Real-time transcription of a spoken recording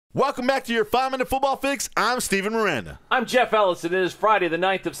Welcome back to your 5-Minute Football Fix. I'm Steven Miranda. I'm Jeff Ellis, and it is Friday, the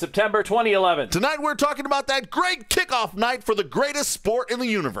 9th of September, 2011. Tonight we're talking about that great kickoff night for the greatest sport in the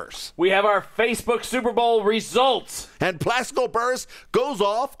universe. We have our Facebook Super Bowl results. And Plaxico Burress goes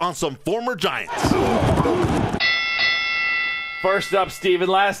off on some former Giants. First up, Steven,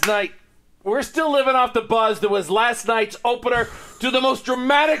 last night, we're still living off the buzz that was last night's opener to the most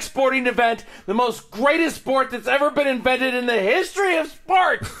dramatic sporting event, the most greatest sport that's ever been invented in the history of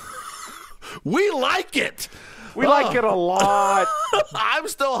sport. We like it. We like it a lot. I'm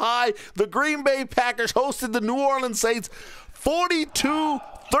still high. The Green Bay Packers hosted the New Orleans Saints.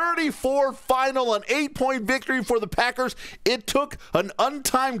 42-34 final, an 8-point victory for the Packers. It took an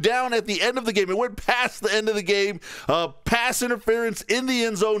untimed down at the end of the game. It went past the end of the game. Pass interference in the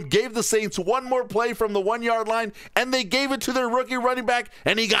end zone gave the Saints one more play from the 1-yard line, and they gave it to their rookie running back,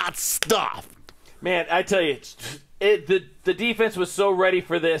 and he got stuffed. Man, I tell you, the defense was so ready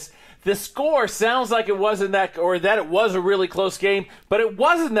for this. The score sounds like it wasn't that, or that it was a really close game, but it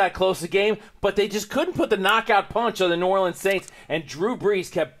wasn't that close a game, but they just couldn't put the knockout punch on the New Orleans Saints, and Drew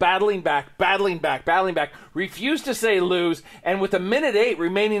Brees kept battling back, refused to say lose, and with 1:08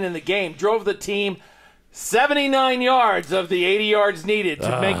 remaining in the game, drove the team 79 yards of the 80 yards needed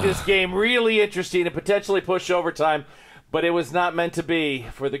to make this game really interesting and potentially push overtime. But it was not meant to be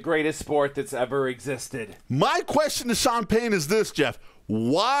for the greatest sport that's ever existed. My question to Sean Payne is this, Jeff.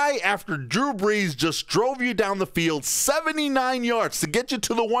 Why, after Drew Brees just drove you down the field 79 yards to get you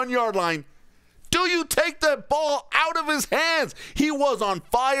to the 1-yard line, do you take that ball out of his hands? He was on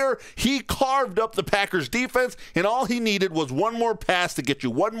fire. He carved up the Packers defense, and all he needed was one more pass to get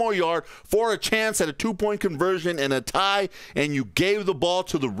you one more yard for a chance at a 2-point conversion and a tie, and you gave the ball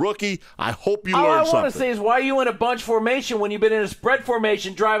to the rookie. I hope you learned something. All I want to say is, why are you in a bunch formation when you've been in a spread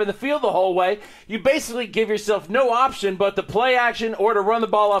formation driving the field the whole way? You basically give yourself no option but to play action or to run the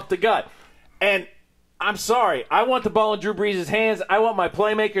ball up the gut. And I'm sorry. I want the ball in Drew Brees' hands. I want my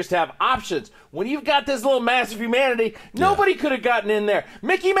playmakers to have options. When you've got this little mass of humanity, nobody could have gotten in there.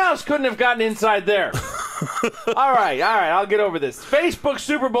 Mickey Mouse couldn't have gotten inside there. All right, I'll get over this. Facebook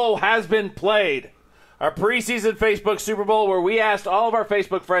Super Bowl has been played. Our preseason Facebook Super Bowl, where we asked all of our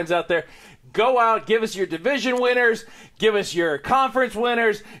Facebook friends out there, go out, give us your division winners, give us your conference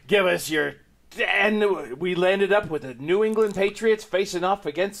winners, give us your... And we landed up with the New England Patriots facing off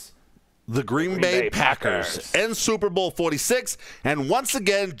against the Green Bay Packers and Super Bowl 46. And once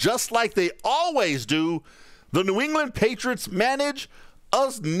again, just like they always do, the New England Patriots manage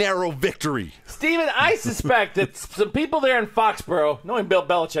a narrow victory. Steven, I suspect that some people there in Foxborough, knowing Bill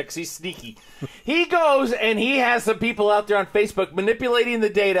Belichick, 'cause he's sneaky, he goes and he has some people out there on Facebook manipulating the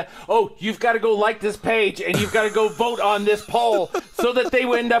data. Oh, you've got to go like this page and you've got to go vote on this poll so that they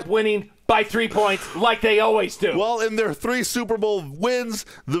end up winning by 3 points like they always do. Well, in their 3 Super Bowl wins,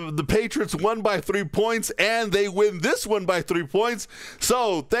 the Patriots won by 3 points, and they win this one by 3 points.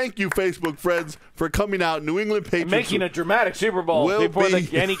 So thank you, Facebook friends, for coming out. New England Patriots making a dramatic Super Bowl before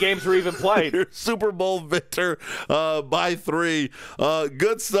any games were even played. Your Super Bowl victor by 3.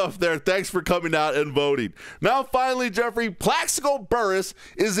 Good stuff there. Thanks for coming out and voting. Now, finally, Jeffrey, Plaxico Burress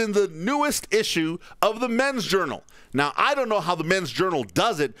is in the newest issue of the Men's Journal. Now, I don't know how the Men's Journal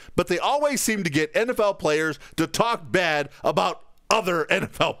does it, but they always seem to get NFL players to talk bad about other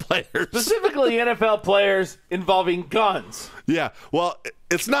NFL players. Specifically NFL players involving guns. Yeah, well,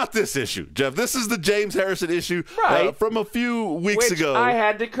 it's not this issue, Jeff. This is the James Harrison issue from a few weeks ago. I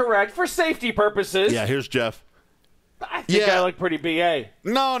had to correct for safety purposes. Yeah, here's Jeff. I think I look pretty BA.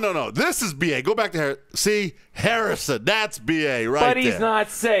 No. This is BA. Go back to Harrison. See, Harrison. That's BA right there. But he's not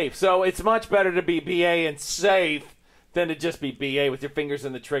safe, so it's much better to be BA and safe than to just be BA with your fingers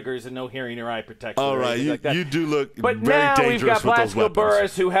in the triggers and no hearing or eye protection. All right, like that. You do look but very now dangerous we've got with those Plaxico weapons.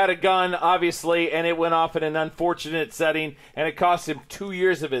 Burress, who had a gun, obviously, and it went off in an unfortunate setting, and it cost him 2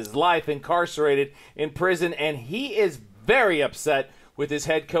 years of his life incarcerated in prison, and he is very upset with his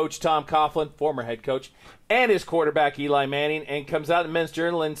head coach, Tom Coughlin, former head coach, and his quarterback, Eli Manning, and comes out in the Men's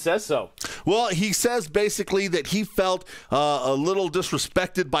Journal and says so. Well, he says basically that he felt a little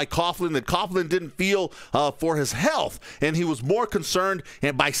disrespected by Coughlin, that Coughlin didn't feel for his health, and he was more concerned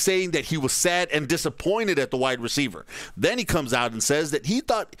by saying that he was sad and disappointed at the wide receiver. Then he comes out and says that he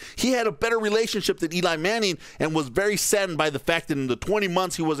thought he had a better relationship than Eli Manning and was very saddened by the fact that in the 20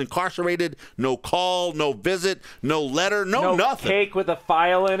 months he was incarcerated, no call, no visit, no letter, no nothing. No cake with a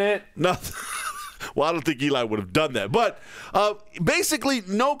file in it. Nothing. Well, I don't think Eli would have done that. But basically,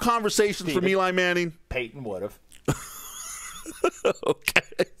 no conversations from Eli Manning. Peyton would have. Okay.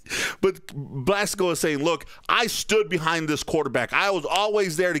 But Plaxico is saying, look, I stood behind this quarterback. I was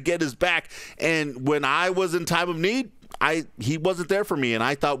always there to get his back. And when I was in time of need, he wasn't there for me, and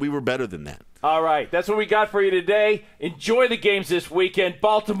I thought we were better than that. All right, that's what we got for you today. Enjoy the games this weekend.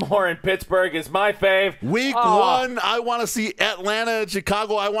 Baltimore and Pittsburgh is my fave. Week 1, I want to see Atlanta and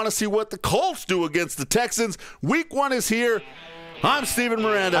Chicago. I want to see what the Colts do against the Texans. Week 1 is here. I'm Steven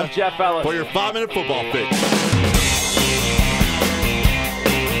Miranda. I'm Jeff Ellis. For your 5-Minute Football Fix.